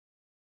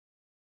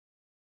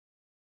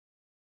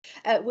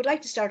Would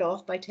like to start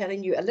off by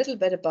telling you a little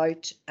bit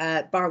about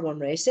Bar One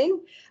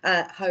Racing,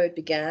 how it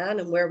began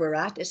and where we're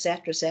at,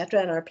 etc.,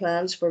 and our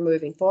plans for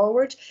moving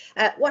forward,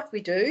 what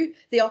we do,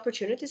 the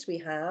opportunities we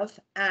have,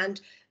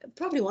 and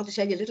probably want to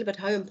tell you a little bit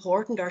how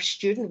important our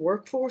student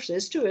workforce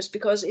is to us,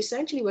 because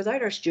essentially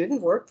without our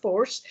student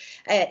workforce,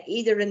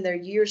 either in their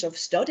years of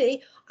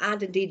study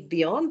and indeed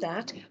beyond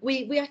that,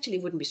 we actually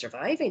wouldn't be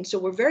surviving. So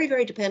we're very,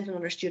 very dependent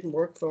on our student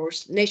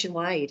workforce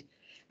nationwide.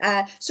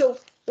 So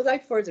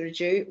without further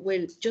ado,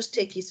 we'll just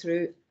take you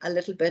through a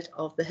little bit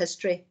of the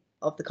history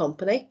of the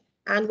company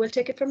and we'll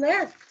take it from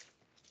there.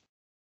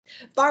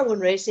 Bar One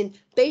Racing,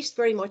 based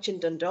very much in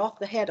Dundalk.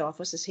 The head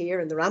office is here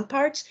in the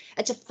Ramparts.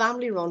 It's a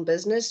family-run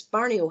business.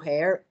 Barney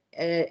O'Hare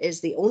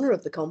is the owner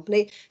of the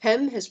company.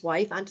 Him, his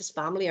wife and his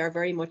family are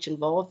very much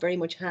involved, very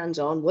much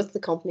hands-on with the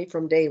company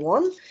from day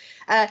one.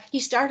 He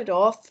started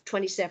off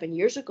 27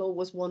 years ago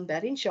with one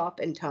betting shop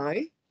in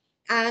town.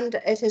 And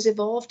it has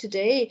evolved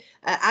today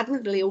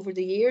admirably over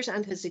the years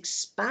and has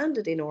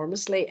expanded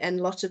enormously in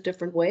lots of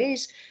different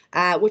ways,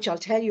 which I'll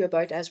tell you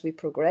about as we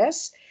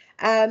progress.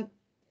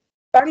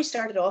 Barney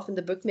started off in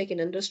the bookmaking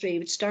industry. He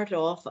would start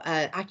off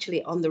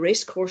actually on the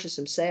race courses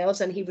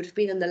themselves, and he would have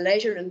been in the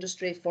leisure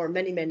industry for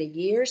many, many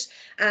years.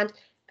 And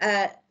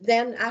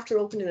then after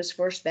opening his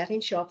first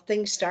betting shop,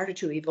 things started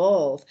to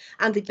evolve.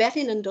 And the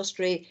betting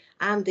industry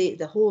and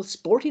the whole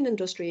sporting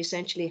industry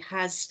essentially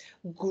has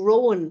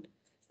grown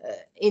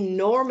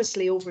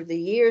enormously over the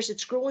years.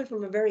 It's growing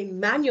from a very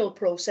manual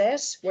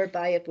process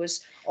whereby it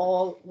was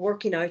all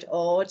working out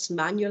odds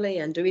manually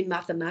and doing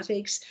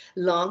mathematics,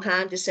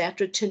 longhand,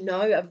 etc., to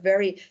now a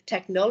very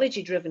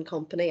technology-driven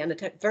company and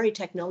a very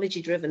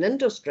technology-driven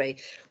industry,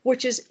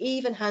 which is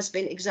even has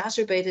been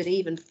exacerbated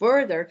even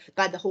further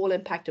by the whole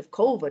impact of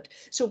COVID.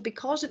 So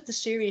because of the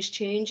serious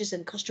changes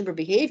in customer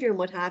behavior and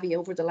what have you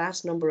over the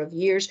last number of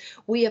years,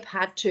 we have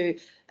had to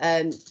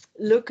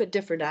look at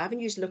different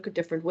avenues, look at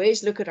different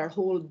ways, look at our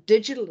whole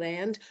digital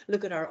end,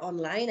 look at our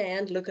online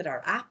end, look at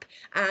our app.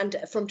 And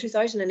from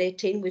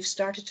 2018, we've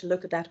started to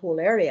look at that whole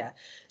area.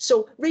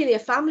 So really a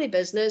family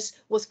business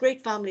with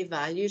great family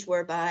values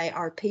whereby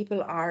our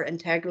people are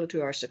integral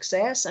to our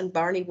success. And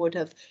Barney would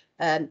have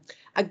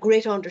a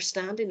great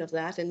understanding of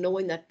that and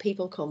knowing that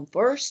people come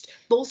first,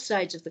 both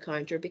sides of the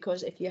counter,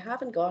 because if you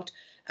haven't got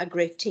a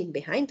great team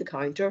behind the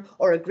counter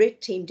or a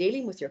great team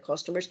dealing with your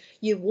customers,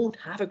 you won't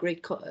have a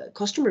great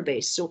customer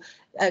base. So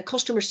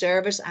customer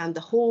service and the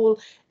whole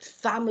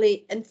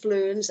family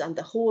influence and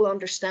the whole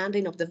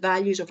understanding of the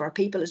values of our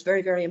people is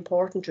very, very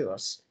important to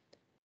us.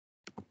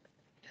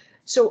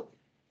 So,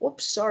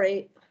 oops,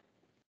 sorry.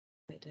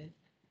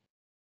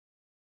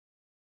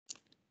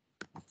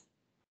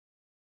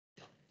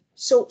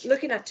 So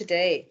looking at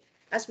today,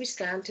 as we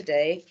stand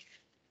today,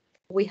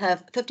 we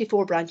have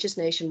 54 branches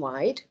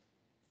nationwide.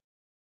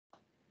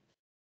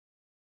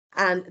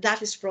 And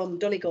that is from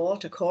Donegal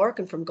to Cork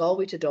and from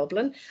Galway to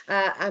Dublin.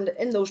 And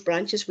in those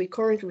branches, we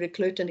currently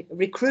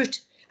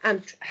recruit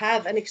and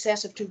have in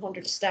excess of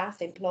 200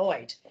 staff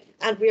employed.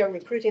 And we are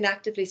recruiting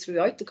actively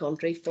throughout the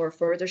country for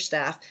further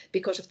staff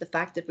because of the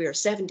fact that we are a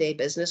 7-day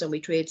business and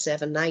we trade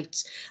 7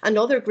 nights.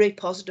 Another great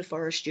positive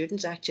for our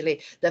students,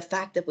 actually, the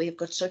fact that we have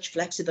got such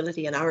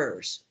flexibility in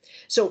hours.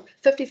 So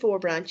 54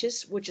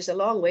 branches, which is a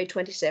long way,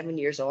 27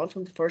 years on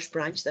from the first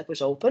branch that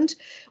was opened.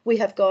 We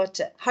have got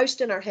housed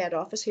in our head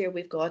office here,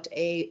 we've got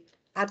a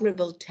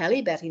admirable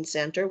tele-betting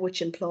centre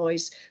which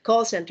employs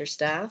call centre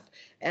staff.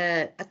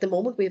 At the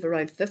moment we have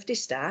around 50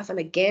 staff, and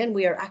again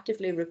we are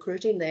actively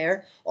recruiting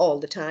there all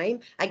the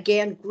time.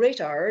 Again,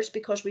 great hours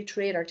because we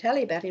trade our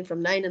tele-betting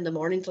from 9 in the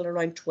morning till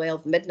around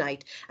 12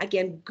 midnight.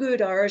 Again, good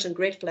hours and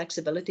great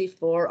flexibility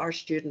for our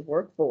student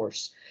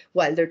workforce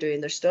while they're doing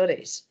their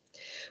studies.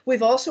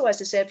 We've also, as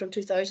I said, from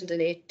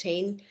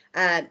 2018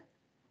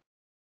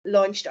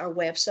 launched our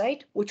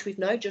website, which we've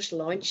now just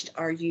launched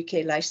our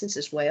UK license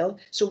as well,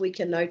 so we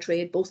can now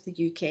trade both the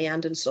UK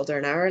and in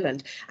Southern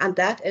Ireland. And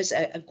that is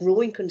a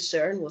growing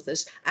concern with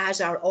us, as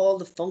are all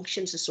the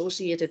functions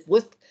associated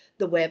with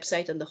the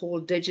website and the whole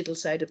digital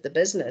side of the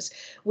business.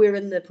 We're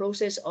in the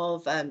process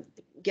of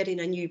getting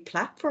a new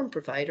platform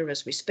provider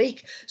as we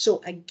speak.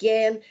 So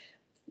again,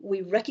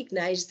 we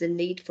recognise the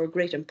need for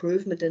great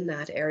improvement in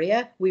that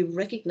area. We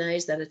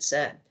recognise that it's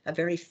a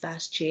very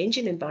fast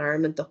changing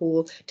environment, the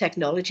whole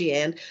technology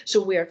end.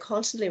 So we are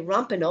constantly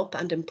ramping up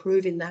and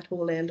improving that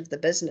whole end of the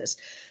business.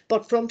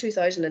 But from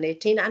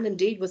 2018, and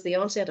indeed with the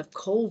onset of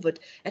COVID,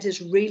 it has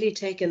really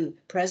taken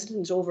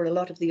precedence over a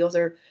lot of the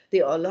other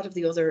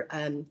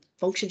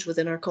functions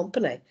within our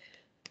company.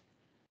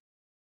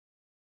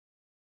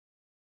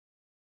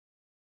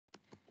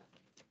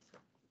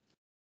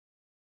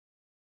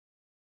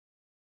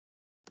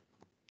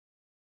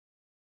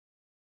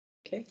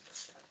 Okay.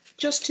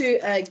 Just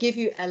to give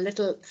you a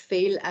little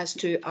feel as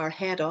to our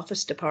head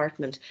office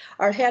department.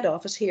 Our head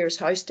office here is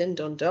housed in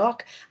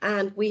Dundalk,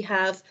 and we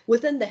have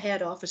within the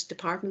head office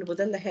department,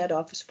 within the head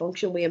office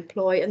function, we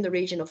employ in the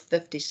region of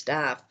 50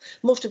 staff.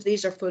 Most of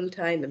these are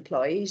full-time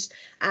employees,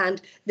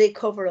 and they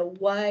cover a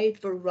wide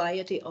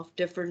variety of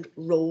different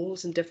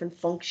roles and different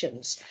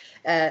functions.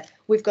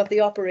 We've got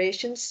the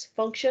operations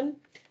function.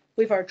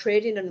 We've our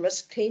trading and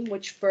risk team,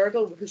 which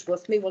Fergal, who's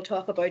with me, will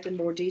talk about in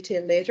more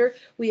detail later.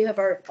 We have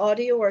our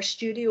audio, our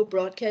studio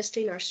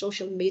broadcasting, our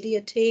social media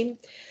team.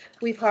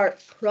 We've our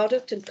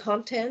product and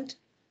content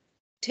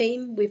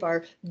team. We've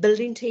our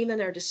building team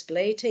and our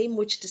display team,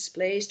 which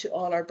displays to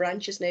all our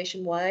branches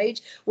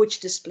nationwide, which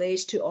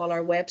displays to all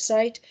our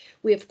website.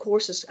 We, of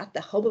course, at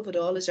the hub of it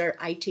all is our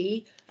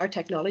IT, our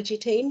technology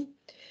team.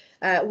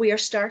 We are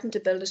starting to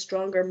build a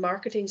stronger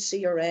marketing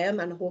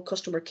CRM and a whole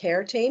customer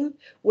care team,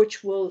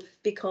 which will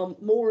become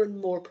more and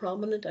more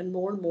prominent and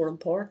more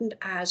important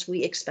as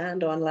we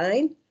expand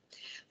online.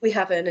 We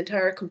have an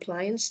entire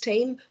compliance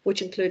team,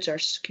 which includes our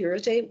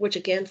security, which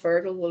again,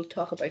 Fergal will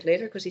talk about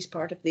later because he's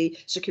part of the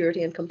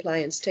security and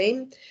compliance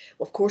team.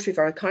 Of course, we've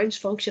our accounts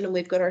function and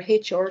we've got our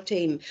HR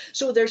team.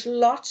 So there's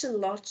lots and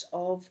lots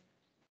of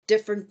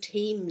different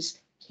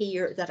teams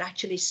here that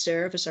actually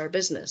service our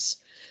business.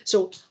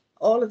 So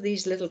all of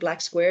these little black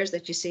squares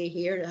that you see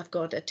here have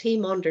got a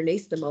team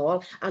underneath them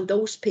all, and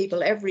those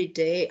people every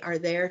day are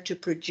there to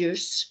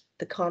produce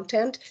the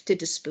content, to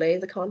display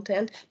the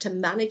content, to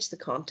manage the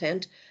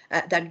content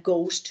that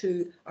goes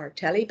to our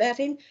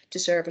telebetting to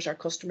service our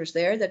customers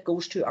there, that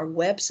goes to our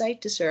website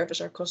to service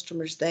our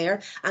customers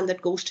there, and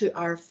that goes to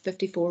our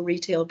 54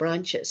 retail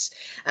branches.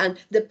 And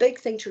the big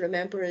thing to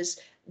remember is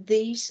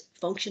these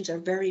functions are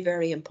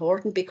very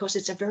important because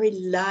it's a very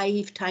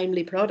live,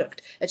 timely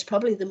product. It's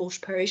probably the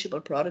most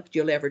perishable product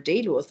you'll ever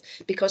deal with,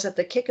 because at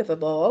the kick of a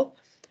ball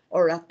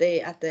or at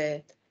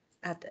the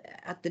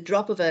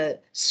drop of a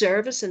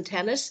service in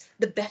tennis,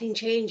 the betting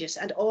changes,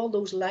 and all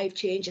those live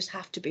changes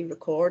have to be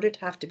recorded,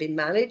 have to be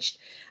managed.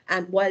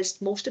 And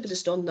whilst most of it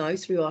is done now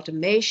through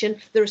automation,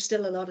 there is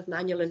still a lot of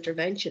manual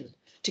intervention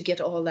to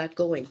get all that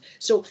going.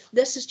 So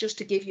this is just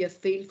to give you a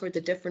feel for the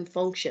different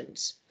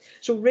functions.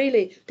 So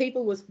really,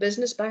 people with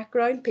business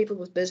background, people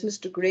with business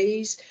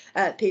degrees,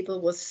 people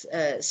with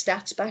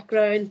stats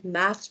background,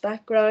 maths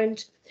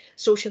background,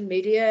 social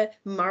media,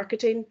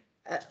 marketing,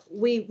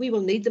 we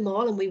will need them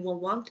all, and we will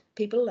want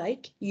people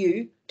like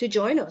you to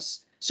join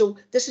us. So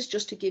this is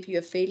just to give you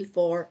a feel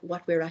for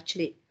what we're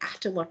actually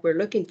at and what we're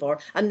looking for.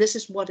 And this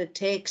is what it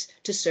takes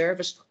to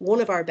service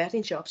one of our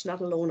betting shops,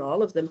 not alone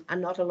all of them,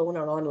 and not alone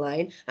our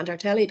online and our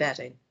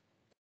telebetting.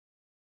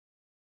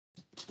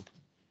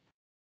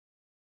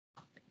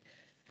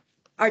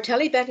 Our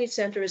telebetting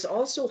centre is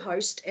also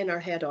housed in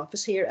our head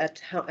office here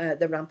at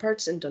the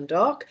Ramparts in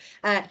Dundalk.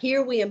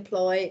 Here we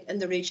employ in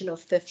the region of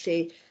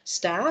 50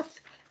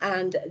 staff,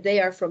 and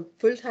they are from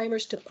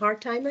full-timers to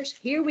part-timers.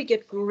 Here we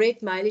get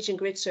great mileage and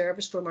great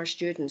service from our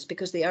students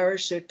because the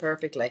hours suit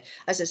perfectly.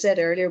 As I said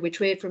earlier, we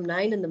trade from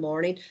 9 in the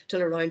morning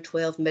till around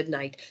 12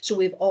 midnight. So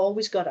we've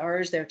always got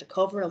hours there to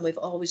cover, and we've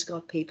always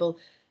got people.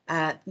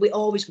 We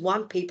always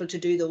want people to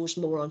do those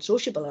more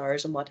unsociable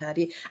hours and what have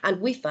you. And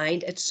we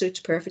find it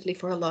suits perfectly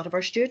for a lot of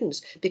our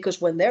students,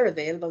 because when they're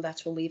available,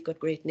 that's when we've got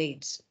great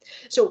needs.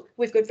 So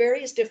we've got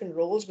various different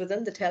roles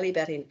within the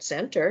telebetting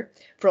centre,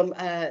 from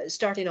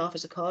starting off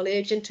as a call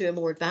agent to a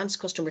more advanced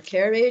customer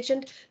care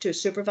agent to a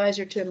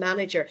supervisor to a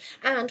manager.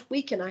 And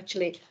we can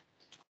actually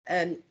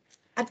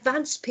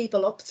advance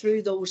people up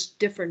through those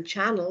different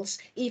channels,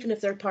 even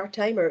if they're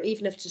part-time, or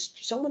even if it's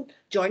someone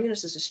joining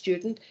us as a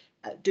student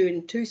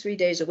doing 2-3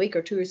 days a week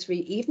or 2 or 3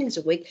 evenings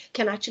a week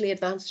can actually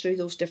advance through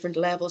those different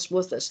levels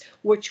with us,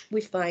 which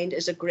we find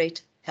is a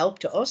great help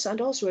to us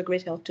and also a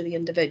great help to the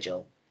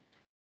individual.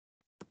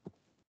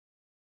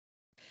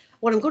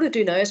 What I'm going to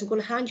do now is I'm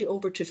going to hand you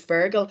over to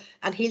Fergal,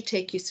 and he'll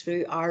take you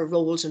through our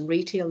roles in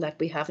retail that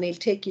we have, and he'll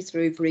take you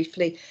through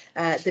briefly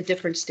the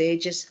different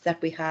stages that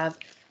we have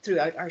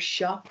throughout our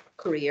shop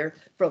career,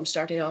 from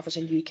starting off as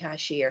a new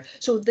cashier.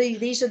 So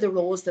these are the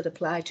roles that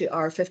apply to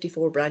our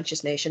 54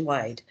 branches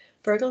nationwide.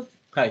 Fergal?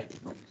 Hi.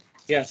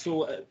 Yeah,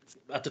 so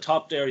at the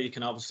top there, you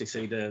can obviously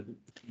see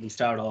we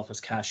start off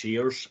as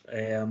cashiers.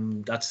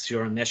 That's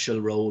your initial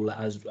role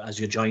as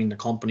you join the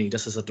company.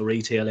 This is at the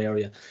retail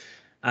area.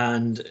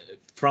 And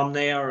from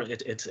there,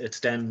 it's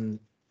then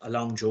a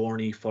long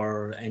journey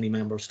for any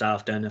member of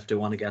staff then if they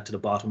want to get to the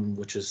bottom,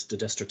 which is the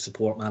district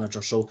support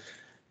manager. So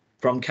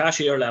from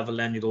cashier level,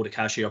 then you go to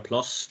cashier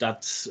plus.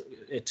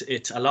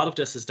 It's a lot of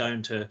this is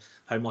down to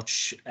how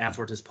much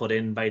effort is put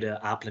in by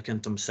the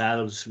applicant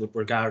themselves with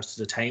regards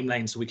to the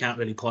timeline. So we can't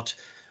really put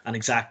an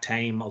exact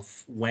time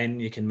of when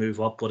you can move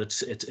up, but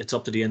it's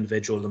up to the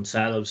individual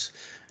themselves.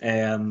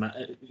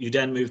 You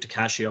then move to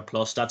cashier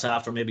plus. That's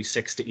after maybe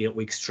 6 to 8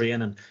 weeks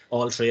training.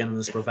 All training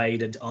is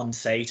provided on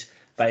site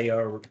by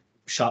our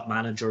shop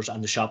managers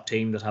and the shop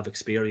team that have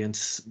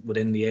experience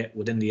within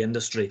the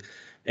industry.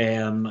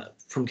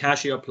 From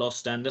cashier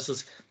plus, then this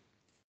is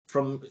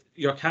from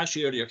your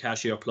cashier to your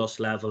cashier plus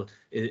level,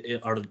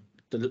 or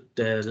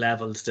the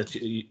levels that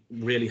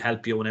really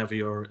help you whenever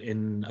you're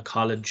in a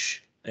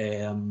college.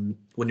 When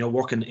you're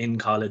working in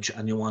college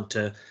and you want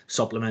to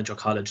supplement your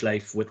college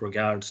life with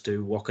regards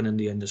to working in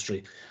the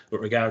industry,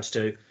 with regards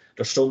to,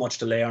 there's so much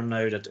to learn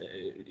now that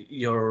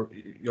your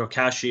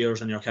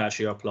cashiers and your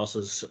cashier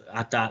pluses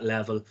at that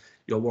level,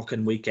 you're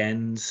working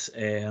weekends,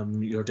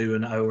 you're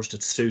doing hours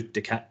that suit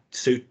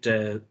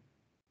the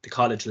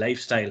college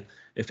lifestyle,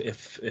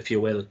 if you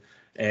will.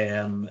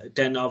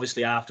 Then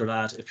obviously after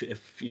that,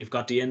 if you've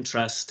got the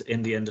interest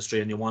in the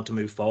industry and you want to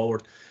move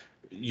forward,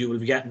 you will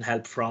be getting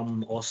help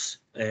from us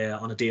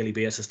on a daily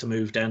basis to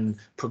move, then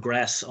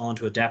progress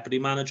onto a deputy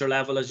manager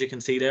level, as you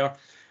can see there.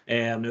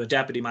 Now, a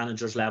deputy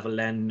manager's level,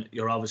 then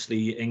you're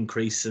obviously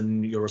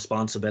increasing your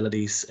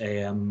responsibilities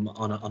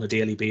on a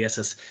daily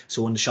basis.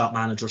 So when the shop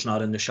manager's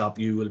not in the shop,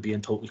 you will be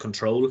in total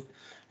control.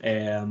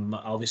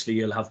 Obviously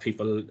you'll have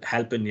people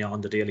helping you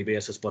on the daily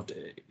basis, but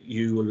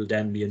you will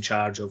then be in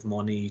charge of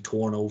money,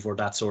 turnover,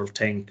 that sort of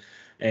thing.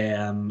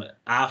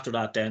 After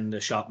that, then the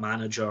shop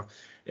manager,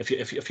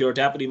 if you're a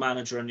deputy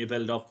manager and you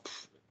build up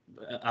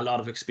a lot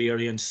of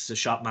experience, the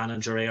shop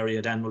manager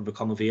area then will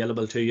become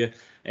available to you.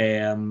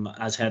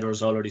 As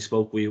Heather's already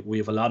spoke, we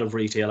have a lot of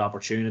retail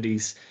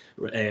opportunities,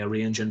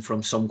 ranging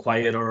from some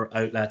quieter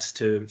outlets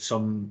to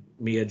some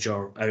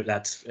major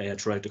outlets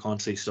throughout the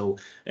country. So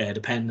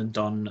dependent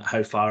on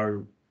how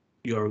far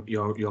you're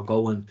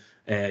going,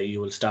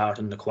 you will start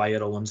in the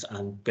quieter ones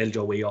and build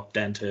your way up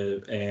then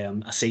to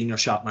a senior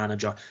shop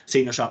manager.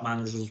 Senior shop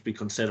managers would be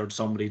considered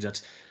somebody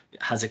that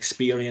has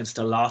experienced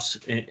a lot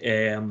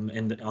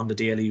on the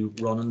daily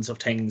runnings of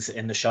things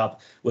in the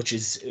shop, which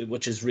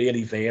is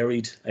really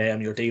varied.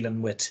 You're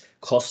dealing with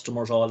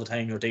customers all the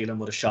time. You're dealing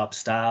with a shop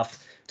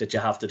staff that you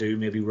have to do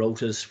maybe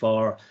rotas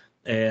for.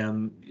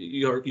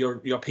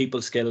 Your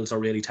people skills are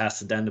really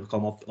tested then to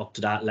become up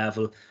to that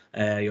level.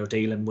 You're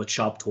dealing with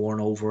shop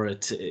turnover,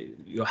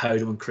 how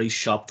to increase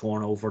shop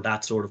turnover,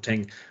 that sort of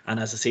thing. And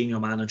as a senior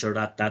manager,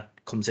 that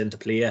comes into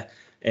play.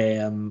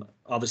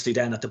 Obviously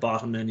then at the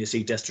bottom then you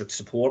see district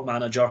support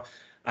manager.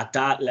 At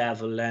that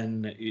level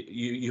then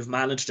you've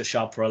managed a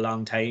shop for a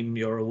long time,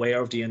 you're aware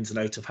of the ins and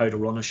outs of how to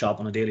run a shop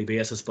on a daily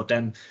basis, but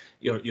then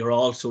you're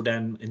also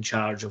then in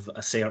charge of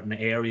a certain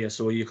area,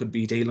 so you could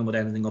be dealing with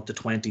anything up to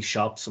 20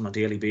 shops on a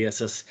daily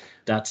basis.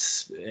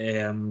 That's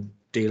dealing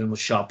with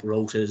shop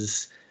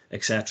rotas,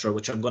 etc.,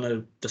 which I'm going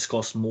to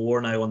discuss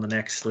more now on the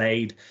next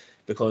slide,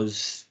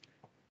 because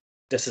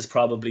this is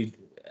probably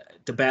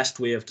the best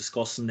way of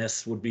discussing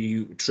this would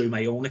be through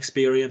my own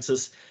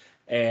experiences.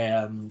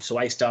 So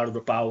I started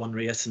with Bar 1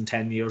 racing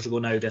 10 years ago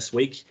now this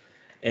week.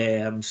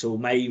 So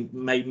my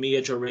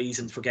major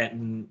reason for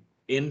getting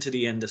into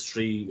the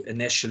industry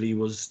initially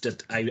was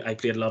that I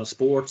played a lot of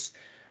sports.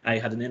 I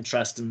had an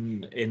interest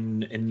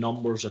in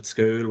numbers at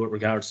school with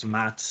regards to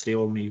maths. It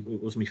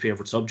was my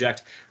favourite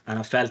subject, and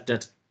I felt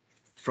that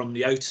from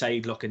the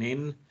outside looking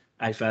in,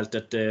 I felt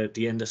that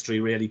the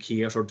industry really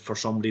catered for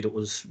somebody that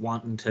was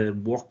wanting to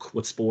work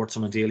with sports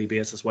on a daily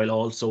basis while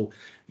also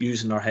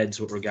using their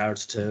heads with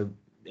regards to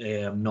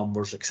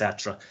numbers,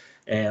 etc.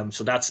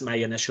 So that's my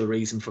initial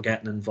reason for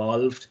getting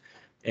involved.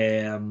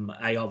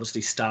 I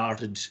obviously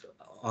started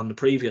on the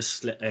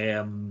previous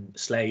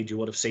slide. You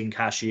would have seen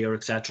cashier,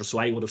 etc. So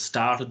I would have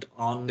started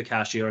on the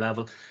cashier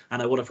level,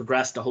 and I would have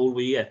progressed the whole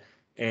way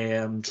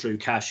through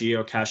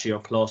cashier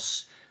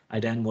plus. I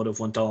then would have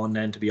went on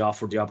then to be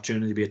offered the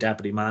opportunity to be a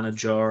deputy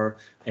manager,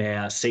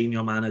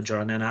 senior manager,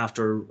 and then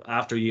after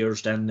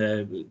years, then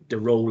the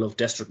role of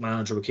district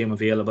manager became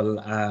available,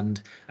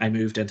 and I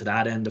moved into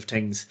that end of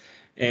things.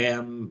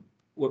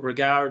 With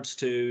regards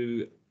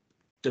to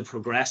the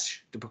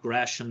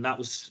progression, that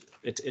was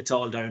it's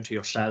all down to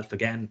yourself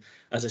again.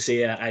 As I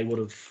say, I would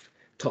have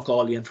took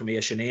all the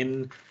information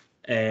in,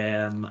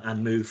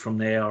 and moved from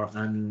there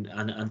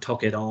and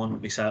took it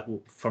on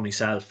for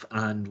myself,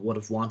 and would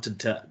have wanted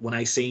to, when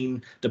I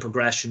seen the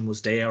progression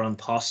was there and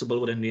possible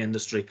within the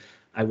industry,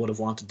 I would have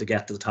wanted to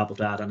get to the top of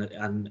that,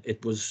 and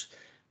it was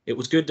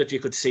good that you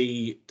could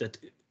see that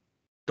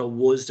there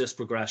was this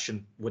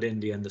progression within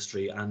the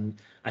industry.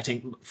 And I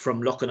think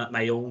from looking at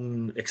my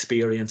own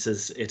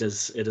experiences, it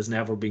has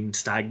never been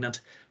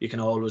stagnant. You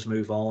can always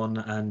move on,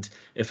 and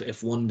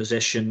if one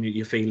position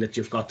you feel that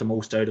you've got the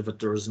most out of it,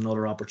 there is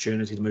another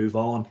opportunity to move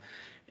on.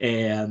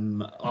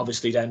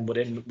 Obviously then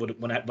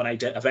when I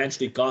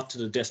eventually got to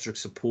the district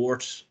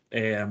support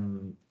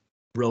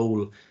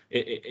role,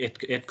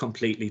 it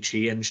completely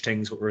changed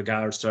things with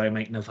regards to, I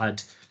mightn't have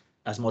had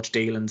as much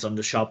dealings on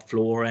the shop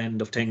floor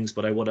end of things,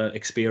 but I would have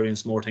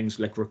experienced more things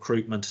like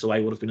recruitment. So I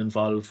would have been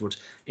involved with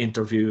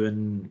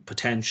interviewing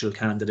potential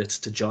candidates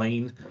to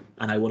join,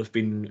 and I would have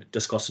been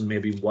discussing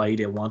maybe why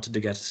they wanted to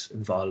get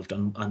involved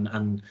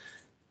and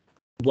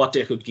what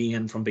they could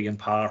gain from being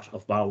part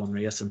of Bar 1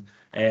 racing.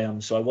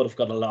 So I would have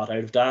got a lot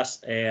out of that.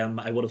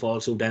 I would have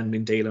also then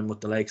been dealing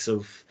with the likes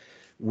of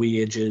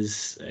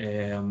wages,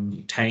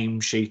 time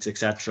sheets,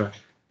 etc.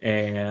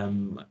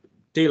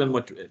 Dealing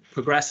with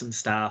progressing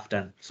staff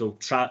then. So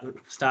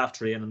staff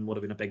training would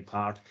have been a big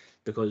part,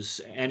 because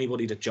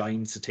anybody that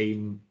joins the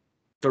team,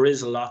 there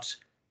is a lot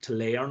to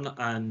learn,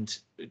 and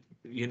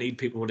you need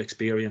people with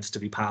experience to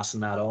be passing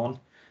that on.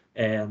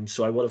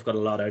 So I would have got a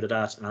lot out of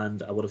that,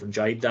 and I would have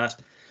enjoyed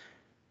that.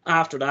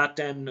 After that,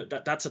 then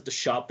that's at the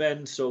shop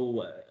end.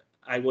 So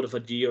I would have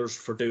had years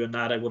for doing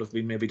that. I would have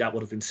been, maybe that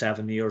would have been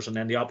 7 years. And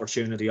then the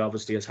opportunity,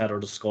 obviously, as Heather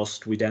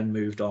discussed, we then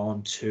moved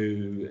on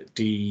to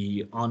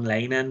the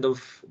online end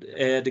of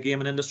the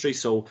gaming industry.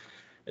 So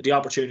the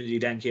opportunity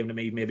then came to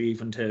me, maybe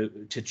even to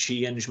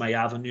change my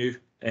avenue.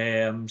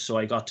 So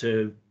I got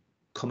to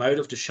come out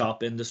of the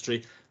shop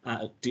industry,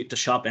 the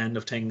shop end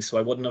of things. So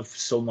I wouldn't have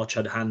so much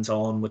had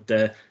hands-on with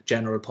the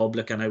general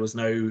public, and I was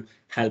now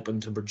helping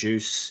to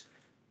produce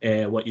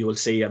what you will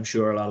see. I'm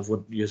sure a lot of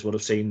what you would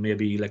have seen,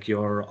 maybe like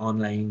your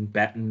online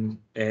betting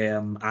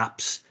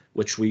apps,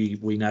 which we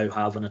now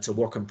have, and it's a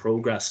work in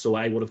progress. So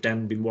I would have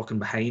then been working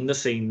behind the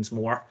scenes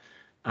more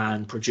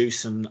and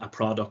producing a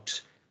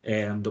product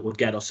that would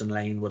get us in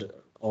line with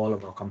all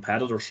of our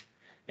competitors.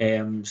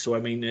 So I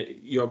mean,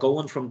 you're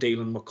going from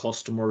dealing with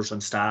customers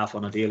and staff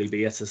on a daily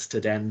basis to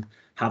then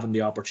having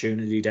the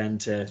opportunity then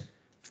to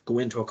go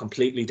into a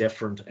completely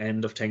different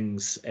end of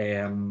things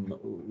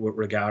with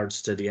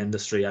regards to the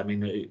industry. I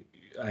mean,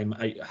 I'm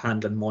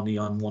handling money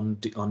on one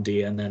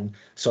day, and then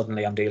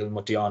suddenly I'm dealing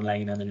with the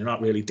online, and then you're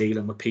not really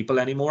dealing with people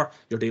anymore.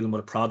 You're dealing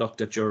with a product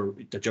that you're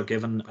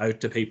giving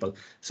out to people.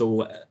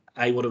 So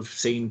I would have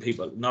seen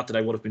people, not that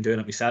I would have been doing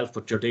it myself,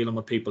 but you're dealing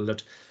with people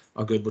that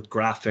are good with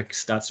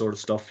graphics, that sort of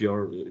stuff.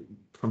 You're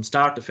from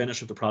start to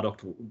finish of the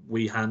product,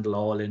 we handle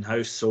all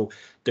in-house. So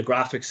the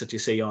graphics that you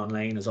see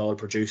online is all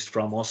produced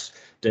from us.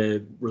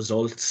 The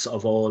results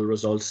of all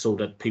results, so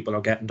that people are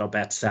getting their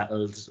bets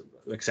settled,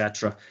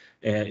 etc.,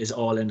 is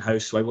all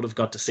in-house. So I would have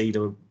got to see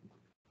the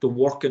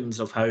workings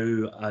of how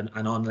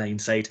an online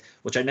site,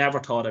 which I never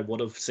thought I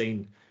would have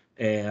seen,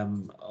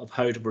 of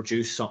how to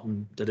produce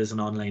something that is an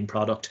online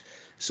product.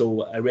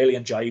 So I really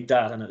enjoyed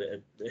that,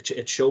 and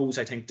it shows,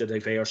 I think, the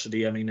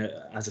diversity. I mean,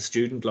 as a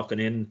student looking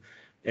in,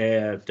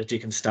 that you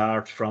can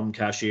start from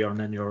cashier, and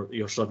then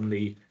you're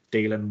suddenly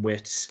dealing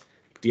with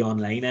the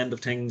online end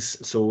of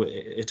things. So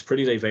it's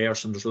pretty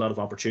diverse, and there's a lot of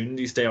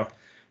opportunities there.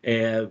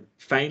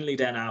 Finally,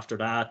 then after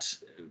that,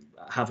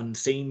 having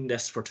seen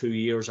this for 2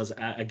 years, as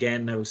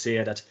again, I would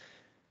say that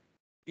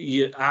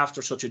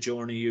after such a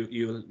journey,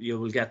 you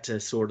will get to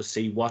sort of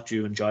see what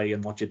you enjoy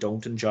and what you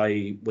don't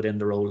enjoy within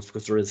the roles,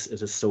 because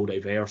it is so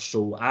diverse.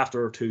 So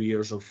after 2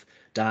 years of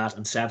that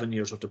and 7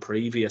 years of the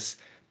previous,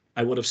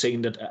 I would have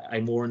seen that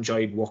I more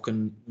enjoyed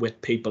working with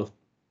people.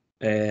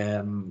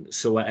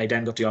 So I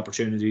then got the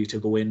opportunity to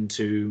go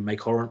into my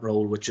current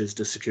role, which is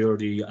the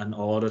security and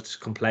audit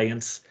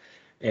compliance.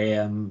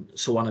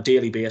 So on a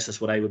daily basis,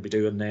 what I would be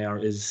doing there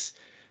is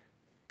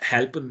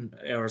helping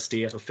our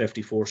estate of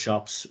 54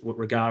 shops with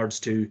regards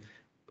to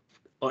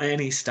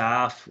any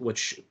staff,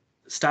 which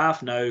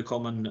staff now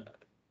coming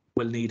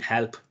will need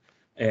help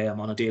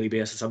on a daily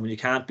basis. I mean, you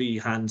can't be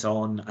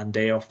hands-on and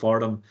there for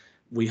them.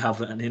 We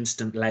have an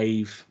instant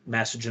live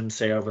messaging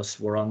service.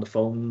 We're on the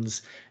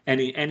phones.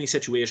 Any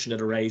situation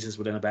that arises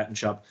within a betting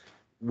shop,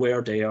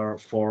 we're there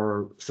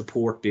for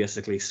support,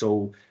 basically.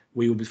 So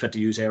we will be fit to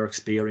use our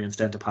experience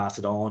then to pass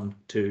it on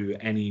to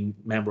any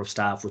member of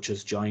staff which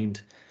has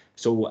joined.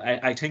 So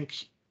I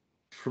think,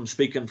 from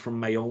speaking from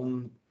my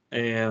own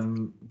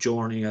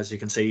journey, as you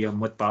can see, I'm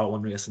with Bar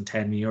One Racing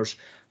 10 years,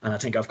 and I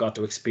think I've got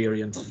to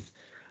experience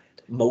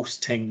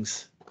most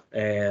things,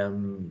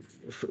 from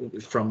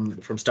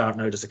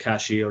starting out as a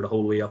cashier the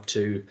whole way up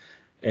to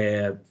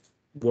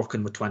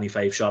working with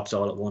 25 shops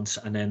all at once,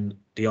 and then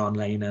the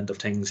online end of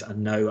things.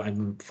 And now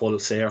I'm full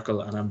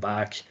circle, and I'm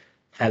back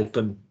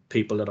helping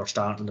people that are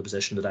starting in the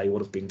position that I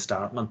would have been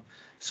starting in.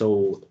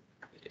 So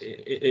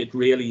it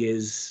really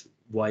is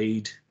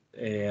wide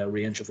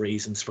range of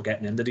reasons for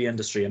getting into the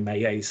industry in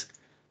my eyes.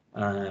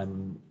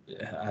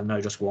 I'll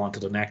now just go on to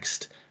the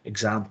next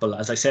example.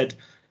 As I said,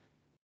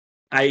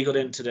 I got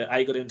into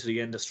the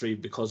industry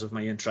because of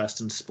my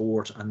interest in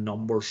sport and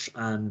numbers,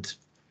 and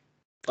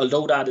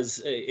although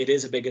it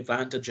is a big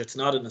advantage, it's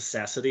not a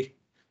necessity.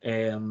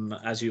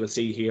 As you will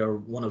see here,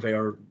 one of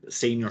our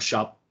senior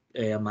shop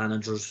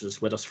managers is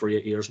with us for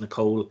 8 years.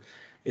 Nicole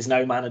is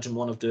now managing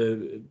one of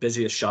the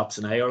busiest shops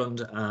in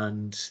Ireland,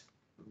 and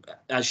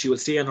as she will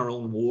see in her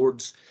own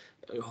words,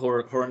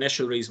 her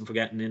initial reason for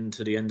getting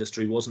into the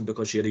industry wasn't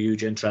because she had a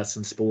huge interest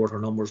in sport or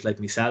numbers like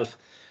myself.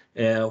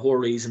 Her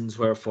reasons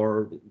were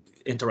for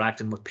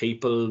interacting with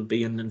people,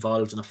 being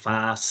involved in a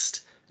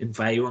fast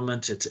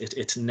environment.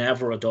 It's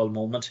never a dull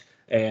moment.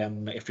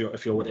 If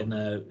you're within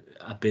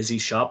a busy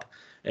shop,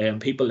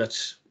 people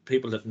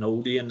that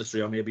know the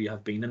industry or maybe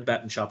have been in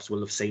betting shops will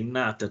have seen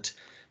that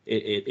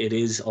it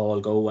is all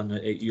go, and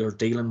you're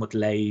dealing with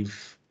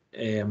live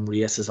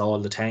races all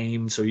the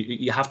time. So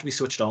you have to be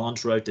switched on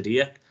throughout the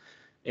day.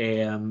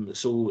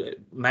 So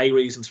my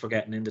reasons for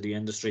getting into the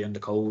industry and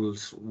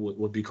Nicole's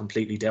would be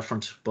completely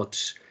different,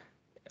 but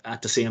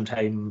at the same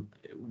time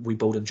we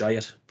both enjoy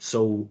it.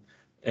 So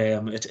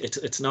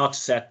it's not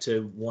set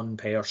to one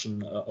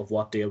person of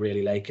what they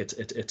really like.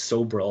 It's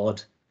so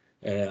broad.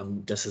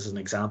 This is an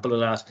example of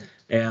that.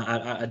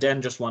 I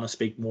then just want to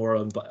speak more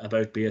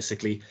about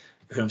basically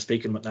who I'm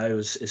speaking with now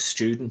is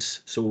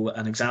students. So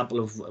an example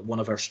of one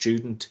of our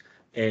student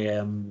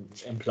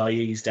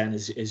employees then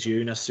is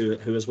Eunice,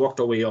 who has worked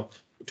her way up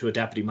to a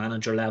deputy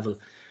manager level,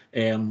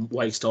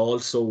 whilst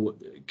also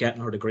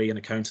getting her degree in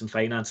accounts and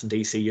finance and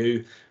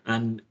DCU,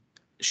 and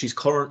she's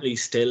currently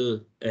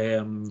still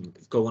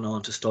going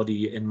on to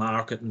study in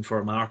marketing for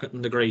a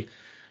marketing degree.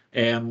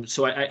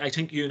 So I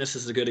think Eunice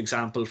is a good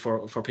example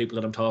for people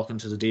that I'm talking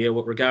to today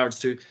with regards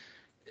to,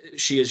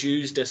 she has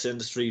used this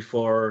industry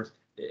for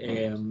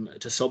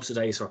to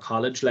subsidize her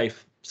college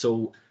life.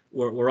 So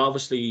we're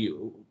obviously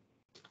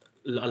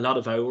a lot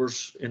of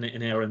hours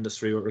in our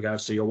industry with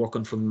regards to, you're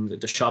working from,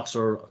 the shops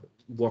are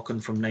working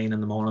from 9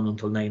 in the morning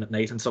until 9 at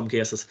night in some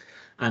cases,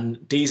 and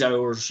these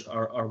hours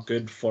are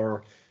good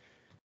for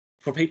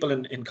people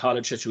in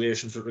college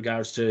situations with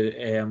regards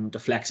to the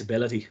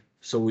flexibility.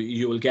 So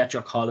you will get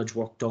your college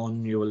work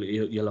done,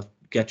 you'll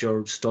get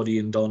your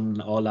studying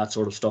done, all that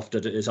sort of stuff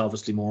that is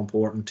obviously more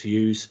important to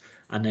use,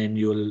 and then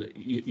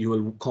you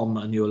will come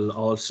and you'll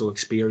also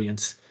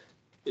experience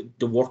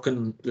the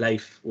working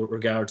life with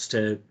regards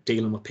to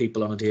dealing with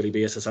people on a daily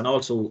basis, and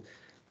also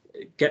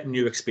getting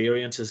new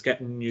experiences,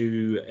 getting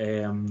new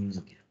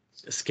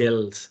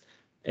skills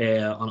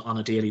on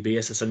a daily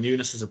basis. And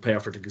Eunice is a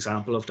perfect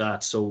example of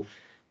that. So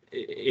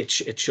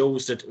it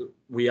shows that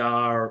we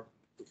are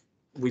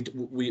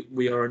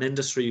an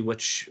industry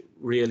which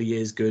really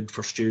is good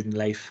for student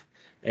life,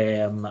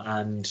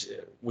 and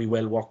we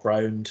will work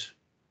around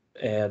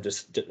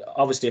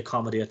obviously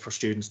accommodate for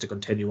students to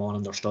continue on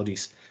in their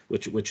studies,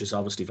 which is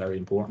obviously very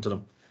important to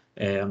them.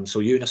 So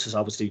Eunice has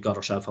obviously got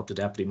herself up to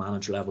deputy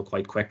manager level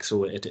quite quick,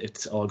 so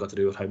it's all got to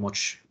do with how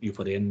much you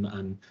put in,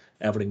 and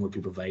everything will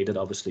be provided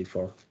obviously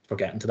for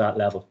getting to that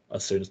level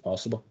as soon as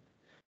possible.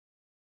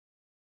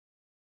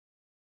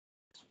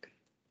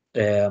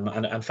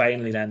 And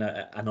finally then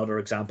another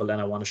example then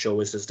I want to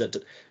show is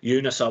that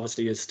Eunice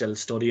obviously is still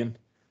studying,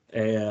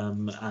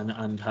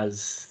 and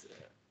has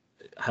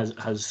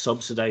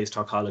subsidized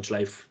her college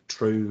life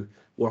through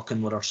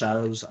working with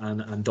ourselves,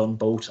 and done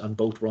both, and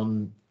both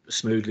run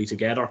smoothly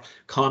together.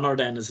 Connor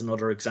then is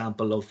another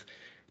example of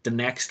the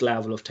next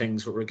level of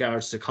things with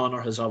regards to,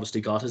 Connor has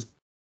obviously got his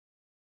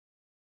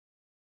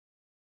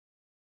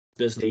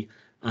business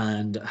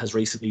and has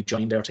recently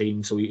joined our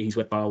team. So he's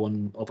with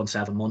Barwon up on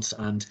 7 months,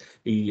 and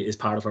he is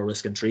part of our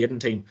risk and trading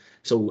team.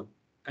 So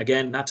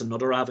again, that's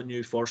another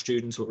avenue for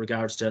students with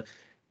regards to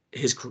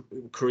his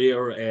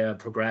career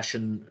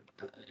progression.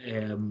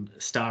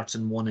 Starts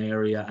in one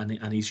area,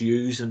 and he's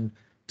using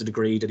the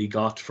degree that he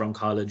got from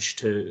college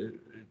to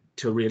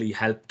really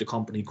help the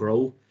company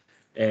grow.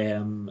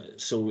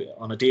 So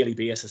on a daily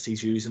basis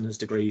he's using his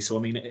degree. So I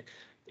mean,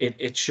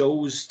 it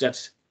shows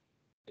that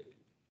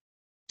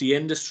the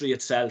industry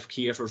itself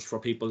caters for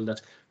people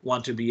that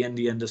want to be in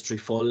the industry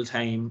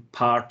full-time,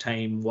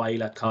 part-time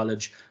while at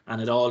college,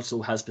 and it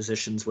also has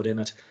positions within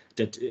it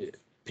that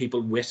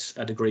people with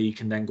a degree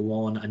can then go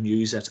on and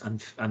use it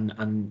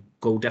and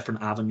go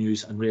different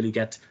avenues and really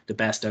get the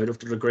best out of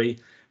the degree,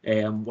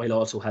 while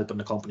also helping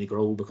the company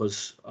grow,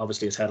 because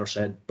obviously, as Heather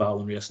said,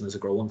 Barwon Racing is a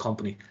growing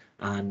company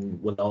and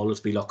will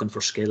always be looking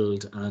for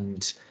skilled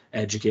and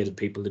educated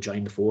people to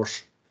join the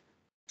force.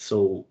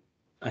 So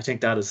I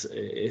think that is,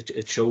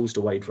 it shows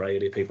the wide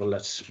variety of people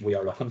that we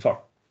are looking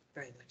for.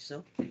 Very much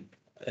so.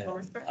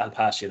 I'll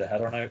pass you the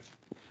Heather now.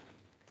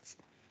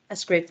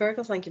 That's great,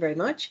 Fergal. Thank you very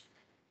much.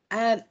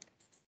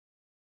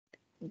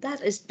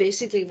 That is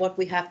basically what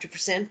we have to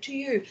present to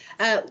you.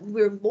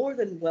 We're more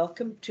than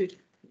welcome to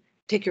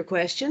take your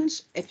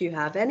questions if you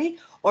have any,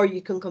 or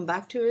you can come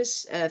back to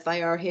us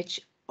via our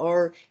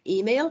or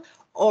email,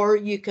 or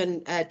you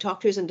can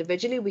talk to us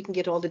individually. We can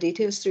get all the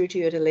details through to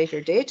you at a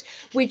later date.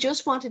 We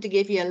just wanted to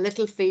give you a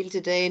little feel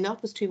today, not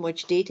with too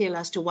much detail,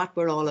 as to what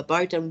we're all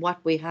about and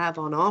what we have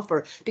on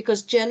offer,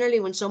 because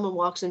generally when someone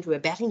walks into a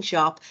betting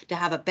shop to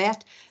have a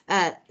bet,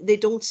 they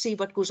don't see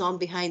what goes on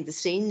behind the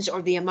scenes,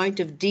 or the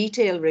amount of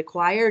detail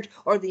required,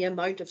 or the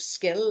amount of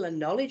skill and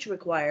knowledge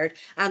required,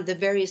 and the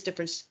various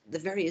different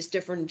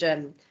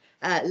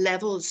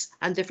levels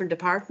and different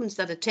departments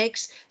that it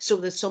takes, so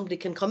that somebody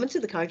can come into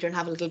the counter and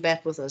have a little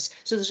bet with us.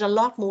 So there's a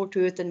lot more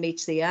to it than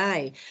meets the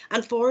eye.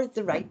 And for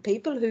the right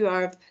people who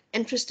are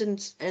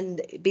interested in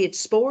be it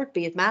sport,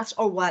 be it maths,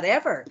 or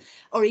whatever,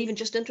 or even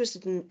just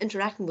interested in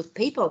interacting with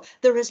people,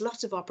 there is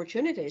lots of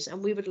opportunities,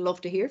 and we would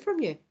love to hear from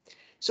you.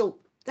 So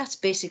that's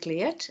basically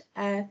it.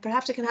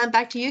 Perhaps I can hand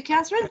back to you,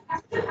 Catherine.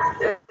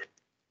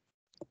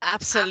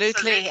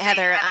 Absolutely,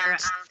 Heather, and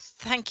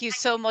thank you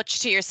so much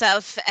to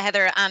yourself,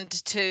 Heather, and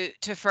to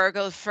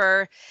Fergal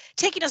for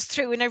taking us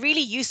through in a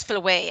really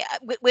useful way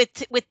with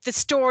the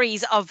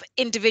stories of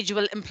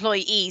individual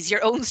employees,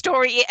 your own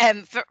story,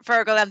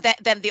 Fergal, and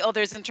then the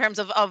others in terms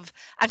of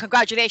and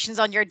congratulations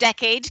on your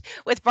decade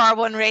with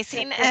Barwon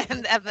Racing.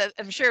 And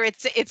I'm sure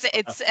it's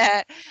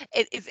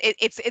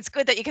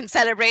good that you can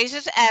celebrate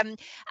it. And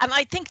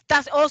I think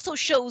that also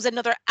shows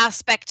another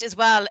aspect as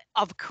well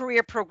of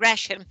career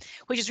progression,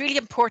 which is really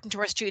important to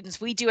our students.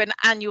 We do an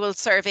annual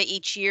survey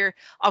each year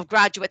of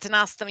graduates and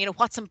ask them,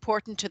 what's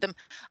important to them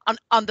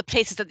on the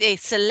places that they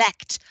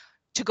select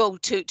to go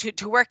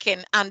to work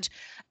in. And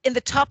in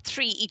the top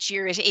 3 each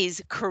year, it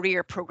is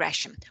career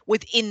progression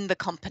within the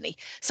company.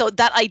 So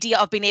that idea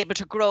of being able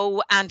to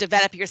grow and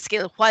develop your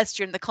skill whilst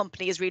you're in the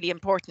company is really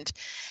important.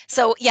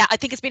 So yeah, I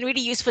think it's been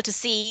really useful to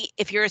see,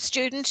 if you're a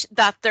student,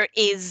 that there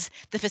is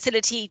the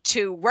facility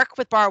to work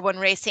with Bar 1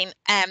 Racing,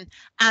 and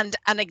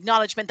an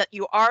acknowledgement that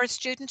you are a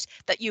student,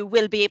 that you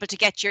will be able to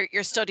get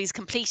your studies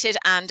completed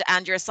and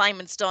your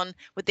assignments done,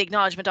 with the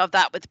acknowledgement of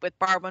that with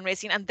Bar 1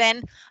 Racing. And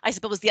then I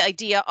suppose the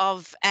idea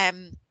of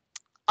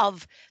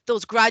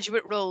those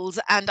graduate roles.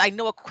 And I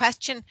know a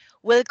question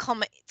will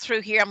come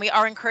through here, and we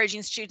are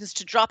encouraging students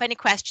to drop any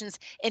questions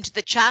into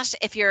the chat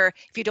if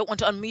you don't want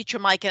to unmute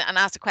your mic and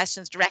ask the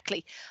questions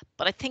directly.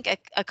 But I think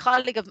a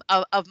colleague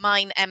of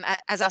mine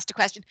has asked a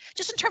question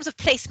just in terms of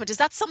placement. Is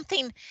that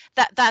something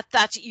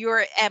that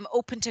you're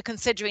open to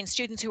considering,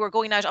 students who are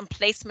going out on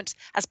placement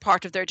as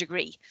part of their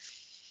degree?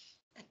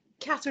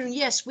 Catherine,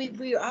 yes,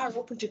 we are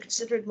open to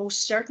consider it,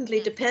 most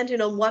certainly,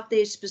 depending on what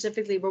they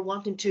specifically were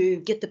wanting to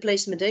get the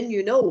placement in.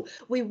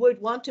 We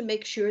would want to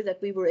make sure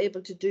that we were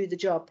able to do the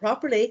job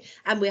properly,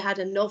 and we had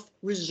enough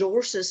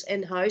resources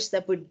in-house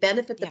that would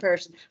benefit the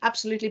person.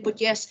 Absolutely. But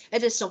yes,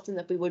 it is something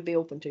that we would be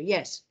open to.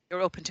 Yes.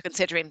 You're open to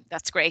considering.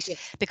 That's great.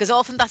 Yes. Because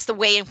often that's the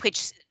way in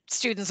which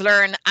students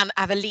learn and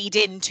have a lead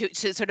into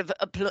sort of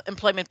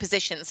employment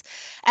positions.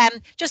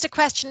 Just a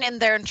question in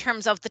there in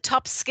terms of the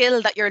top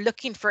skill that you're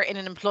looking for in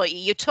an employee.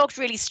 You talked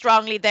really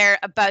strongly there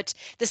about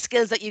the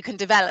skills that you can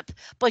develop,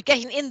 but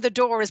getting in the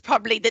door is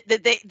probably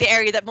the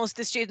area that most of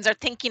the students are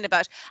thinking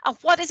about. And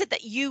what is it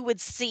that you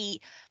would see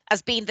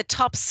as being the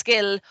top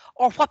skill,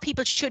 or what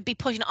people should be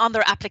putting on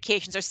their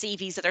applications or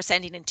CVs that are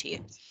sending into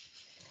you?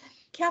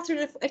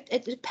 Catherine,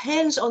 it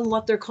depends on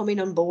what they're coming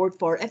on board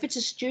for. If it's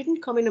a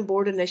student coming on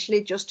board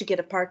initially just to get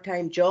a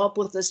part-time job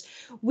with us,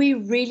 we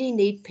really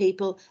need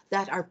people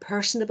that are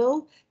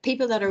personable,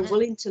 people that are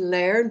willing to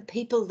learn,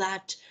 people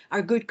that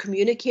are good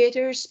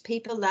communicators,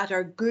 people that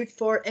are good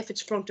for, if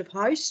it's front of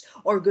house,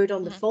 or good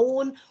on the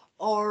phone,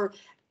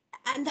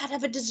 and that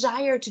have a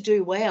desire to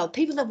do well,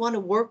 people that want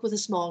to work with a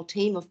small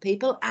team of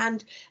people,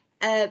 and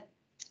I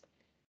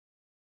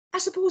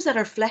suppose that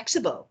are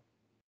flexible.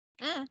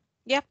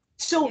 Yep.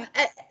 So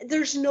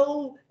there's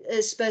no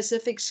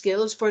specific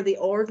skills for the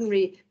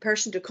ordinary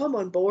person to come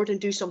on board and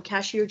do some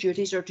cashier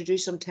duties or to do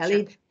some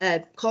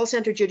call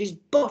center duties,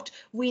 but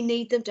we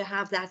need them to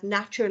have that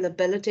natural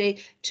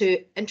ability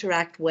to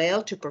interact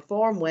well, to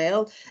perform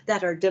well,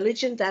 that are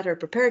diligent, that are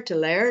prepared to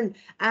learn,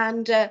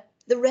 and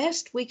the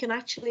rest we can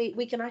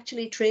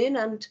actually train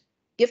and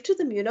give to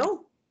them.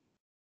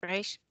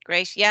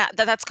 Great. Yeah,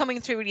 that's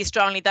coming through really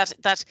strongly.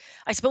 That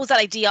I suppose that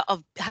idea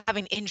of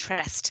having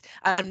interest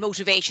and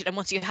motivation, and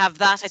once you have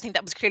that, I think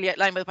that was clearly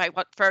outlined by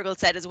what Fergal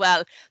said as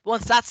well.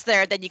 Once that's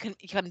there, then you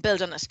can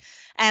build on it.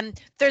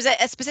 There's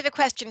a specific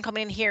question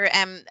coming in here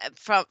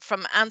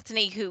from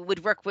Anthony, who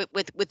would work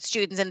with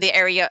students in the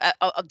area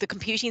of the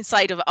computing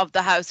side of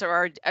the house,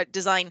 or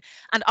design,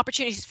 and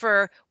opportunities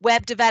for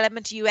web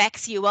development,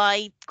 UX,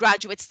 UI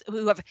graduates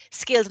who have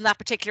skills in that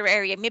particular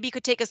area. Maybe you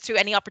could take us through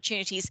any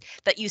opportunities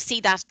that you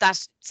see that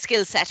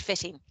skill set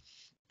fitting.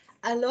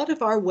 A lot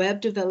of our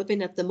web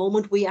developing at the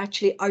moment, we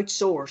actually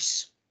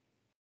outsource.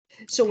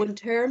 So in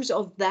terms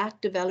of that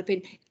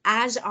developing,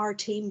 as our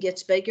team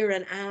gets bigger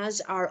and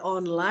as our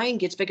online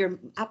gets bigger,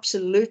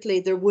 absolutely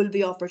there will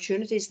be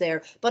opportunities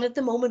there. But at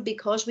the moment,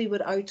 because we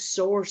would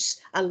outsource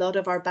a lot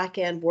of our back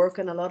end work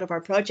and a lot of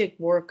our project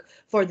work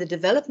for the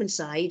development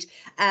side,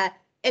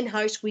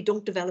 in-house we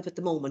don't develop at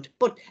the moment.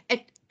 But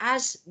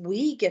as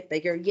we get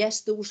bigger,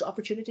 yes, those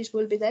opportunities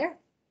will be there.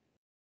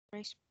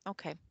 Right.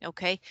 Okay.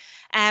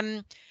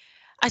 I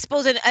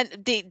suppose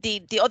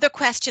the other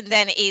question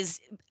then is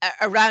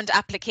around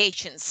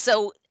applications.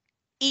 So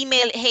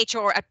email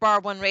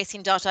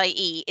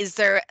hr@bar1racing.ie. Is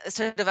there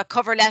sort of a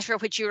cover letter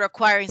which you're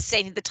requiring,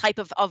 stating the type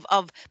of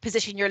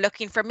position you're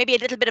looking for? Maybe a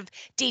little bit of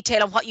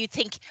detail on what you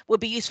think would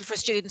be useful for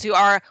students who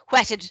are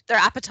whetted their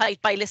appetite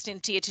by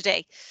listening to you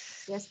today.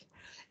 Yes.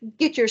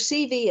 Get your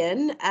CV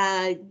in,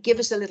 give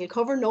us a little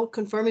cover note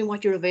confirming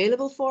what you're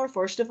available for,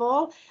 first of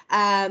all,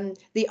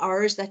 the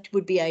hours that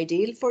would be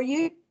ideal for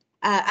you.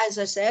 As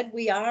I said,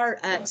 we are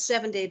a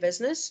 7-day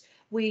business.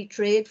 We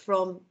trade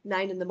from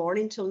 9 in the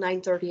morning till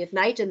 9:30 at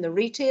night in the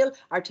retail.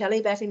 Our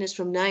telebetting is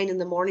from 9 in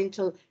the morning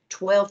till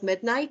 12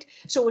 midnight.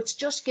 So it's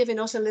just giving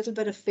us a little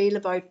bit of feel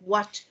about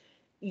what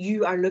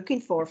you are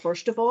looking for,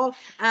 first of all,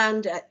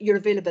 and your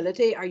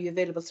availability. Are you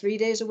available 3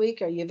 days a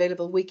week? Are you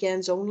available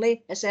weekends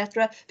only,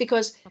 etc.?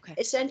 Because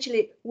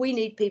essentially we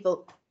need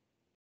people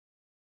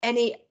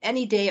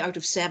any day out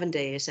of 7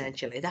 days.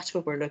 Essentially, that's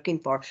what we're looking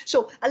for.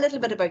 So a little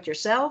bit about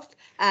yourself,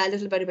 a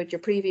little bit about your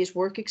previous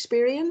work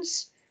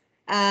experience.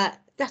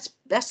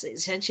 That's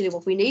essentially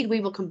what we need. We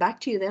will come back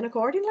to you then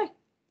accordingly.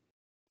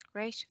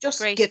 Great.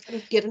 Just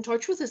get in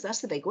touch with us.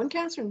 That's the big one,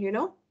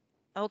 Catherine.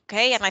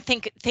 Okay, and I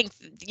think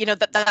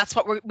that's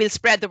what we'll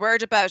spread the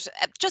word about.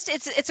 Just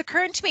it's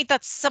occurring to me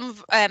that some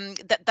of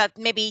that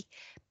maybe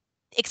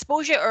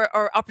exposure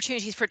or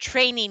opportunities for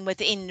training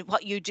within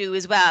what you do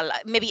as well?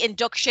 Maybe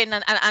induction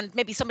and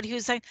maybe somebody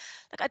who's saying,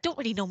 like, I don't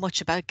really know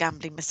much about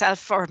gambling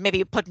myself, or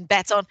maybe putting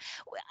bets on.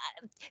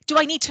 Do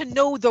I need to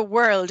know the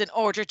world in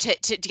order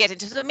to get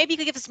into it? So maybe you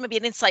could give us maybe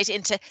an insight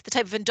into the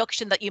type of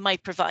induction that you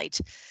might provide.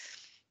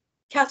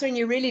 Catherine,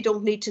 you really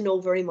don't need to know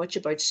very much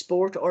about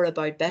sport or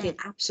about betting.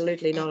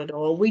 Absolutely not at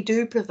all. We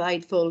do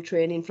provide full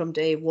training from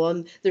day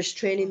one. There's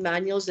training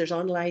manuals, there's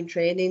online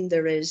training,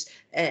 there is,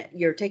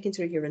 you're taking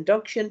through your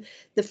induction.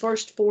 The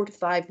first 4 to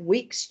 5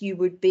 weeks, you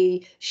would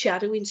be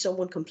shadowing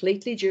someone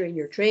completely during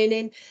your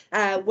training.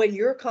 When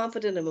you're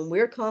confident and when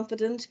we're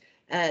confident,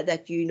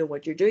 that you know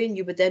what you're doing,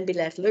 you would then be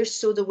let loose.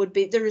 So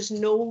there is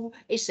no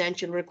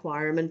essential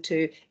requirement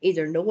to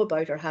either know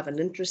about or have an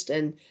interest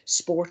in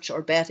sports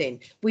or betting.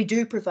 We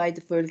do provide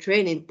the full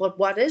training, but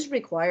what is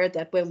required,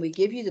 that when we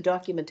give you the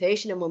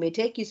documentation and when we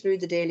take you through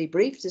the daily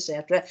briefs,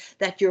 etc.,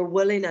 that you're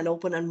willing and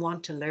open and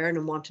want to learn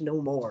and want to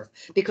know more,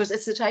 because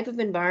it's the type of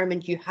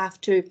environment you have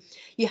to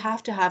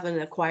have an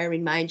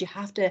acquiring mind. You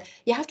have to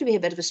be a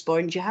bit of a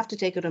sponge. You have to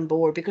take it on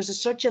board, because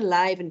it's such a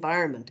live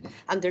environment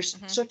and there's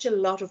such a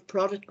lot of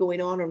product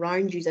going on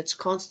around you that's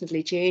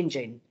constantly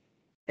changing.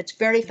 It's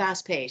very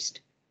fast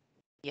paced.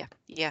 Yeah.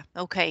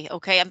 Okay.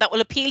 And that will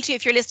appeal to you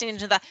if you're listening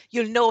to that.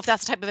 You'll know if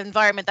that's the type of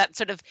environment that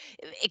sort of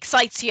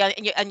excites you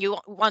and you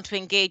want to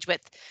engage with.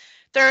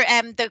 There,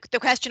 the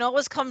question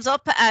always comes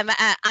up,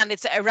 and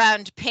it's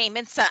around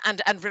payments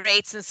and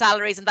rates and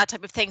salaries and that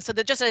type of thing. So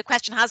just a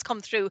question has come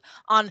through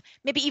on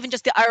maybe even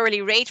just the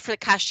hourly rate for the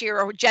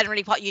cashier, or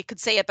generally what you could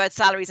say about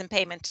salaries and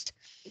payment.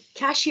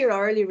 Cashier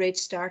hourly rate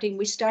starting,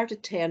 we start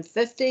at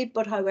 $10.50,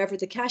 but however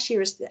the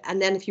cashier is,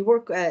 and then if you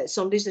work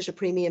Sundays, there's a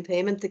premium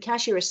payment. The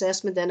cashier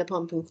assessment, then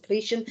upon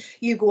completion,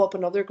 you go up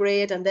another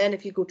grade, and then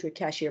if you go to a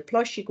cashier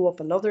plus, you go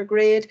up another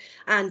grade,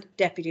 and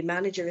deputy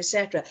manager,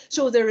 etc.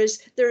 So there's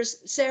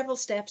several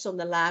steps on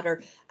the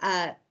ladder.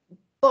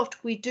 But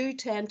we do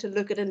tend to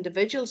look at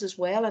individuals as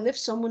well, and if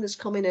someone is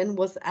coming in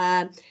with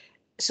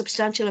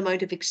substantial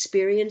amount of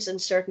experience in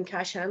certain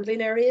cash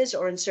handling areas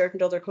or in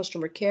certain other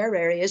customer care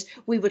areas,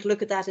 we would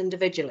look at that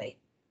individually.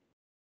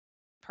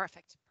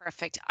 Perfect.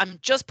 I'm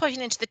just putting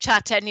into the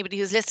chat to anybody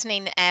who's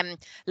listening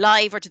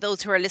live, or to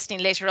those who are listening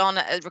later on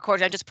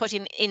recorded. I'm just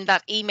putting in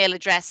that email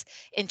address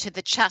into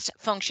the chat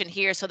function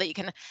here so that you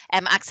can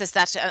access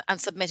that and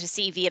submit a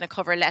CV and a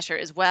cover letter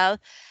as well.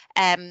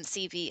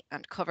 CV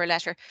and cover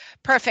letter.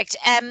 Perfect.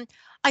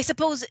 I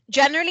suppose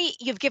generally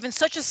you've given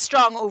such a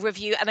strong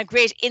overview and a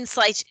great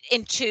insight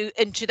into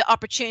the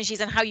opportunities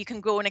and how you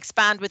can grow and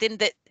expand within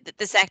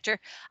the sector.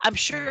 I'm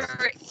sure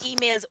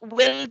emails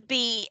will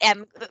be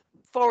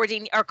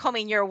forwarding or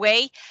coming your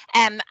way,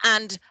 and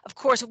of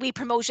course we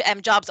promote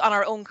jobs on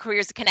our own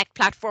Careers Connect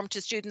platform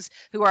to students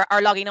who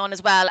are logging on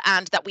as well,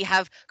 and that we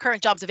have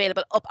current jobs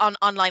available up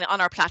online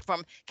on our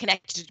platform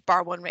connected to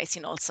Bar 1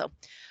 Racing also.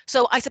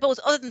 So I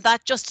suppose other than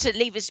that, just to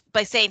leave it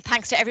by saying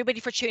thanks to everybody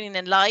for tuning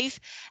in live,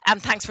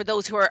 and thanks for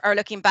those who are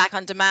looking back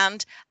on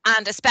demand,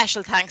 and a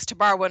special thanks to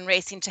Bar 1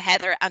 Racing, to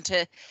Heather and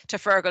to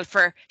Fergal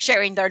for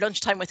sharing their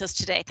lunchtime with us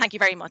today. Thank you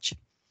very much.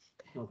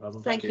 No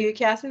problem. Thank you,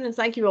 Catherine, and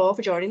thank you all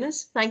for joining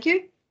us. Thank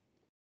you.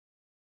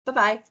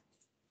 Bye-bye.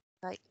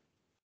 Bye.